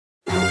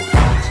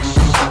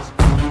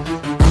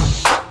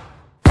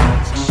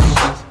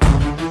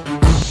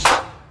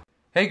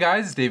Hey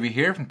guys, it's David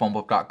here from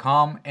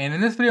phonebuffstyle, and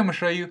in this video I'm going to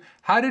show you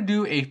how to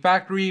do a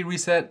factory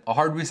reset, a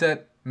hard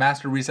reset,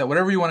 master reset,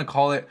 whatever you want to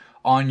call it,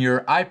 on your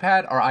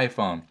iPad or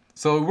iPhone.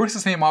 So it works the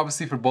same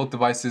obviously for both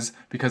devices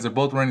because they're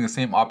both running the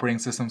same operating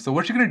system. So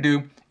what you're going to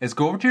do is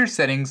go over to your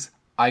settings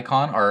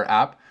icon or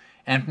app,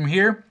 and from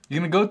here you're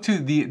going to go to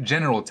the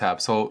general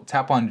tab. So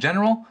tap on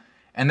general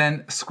and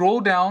then scroll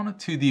down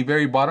to the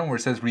very bottom where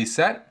it says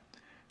reset,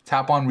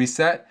 tap on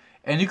reset.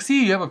 And you can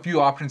see you have a few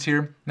options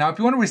here. Now, if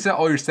you want to reset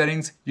all your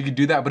settings, you can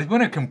do that. But if you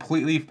want to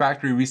completely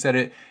factory reset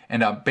it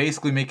and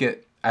basically make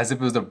it as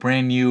if it was a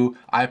brand new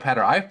iPad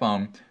or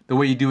iPhone, the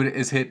way you do it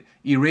is hit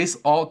erase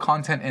all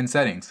content and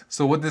settings.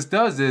 So what this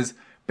does is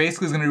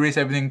basically it's going to erase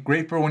everything.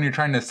 Great for when you're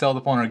trying to sell the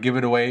phone or give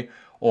it away,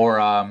 or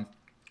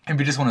if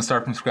you just want to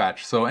start from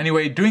scratch. So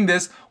anyway, doing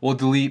this will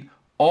delete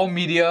all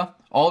media,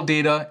 all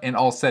data, and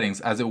all settings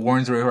as it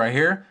warns right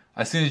here.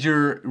 As soon as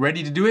you're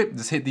ready to do it,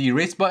 just hit the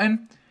erase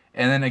button.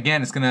 And then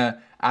again, it's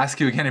gonna ask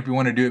you again if you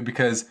want to do it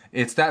because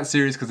it's that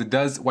serious, because it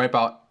does wipe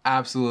out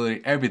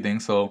absolutely everything.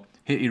 So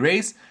hit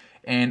erase,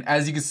 and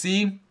as you can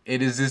see,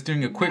 it is just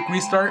doing a quick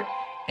restart,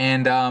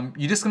 and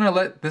you're just gonna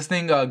let this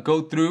thing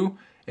go through.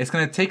 It's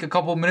gonna take a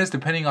couple of minutes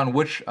depending on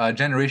which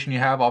generation you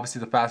have.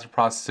 Obviously, the faster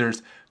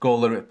processors go a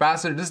little bit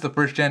faster. This is the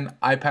first gen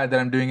iPad that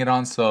I'm doing it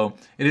on, so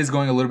it is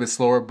going a little bit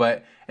slower.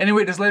 But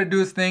anyway, just let it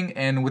do its thing,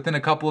 and within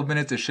a couple of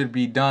minutes, it should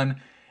be done.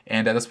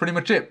 And that's pretty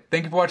much it.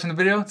 Thank you for watching the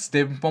video. It's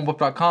David from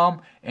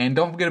phonebuff.com, and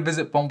don't forget to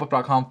visit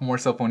phonebuff.com for more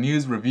cell phone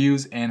news,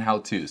 reviews, and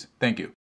how-tos. Thank you.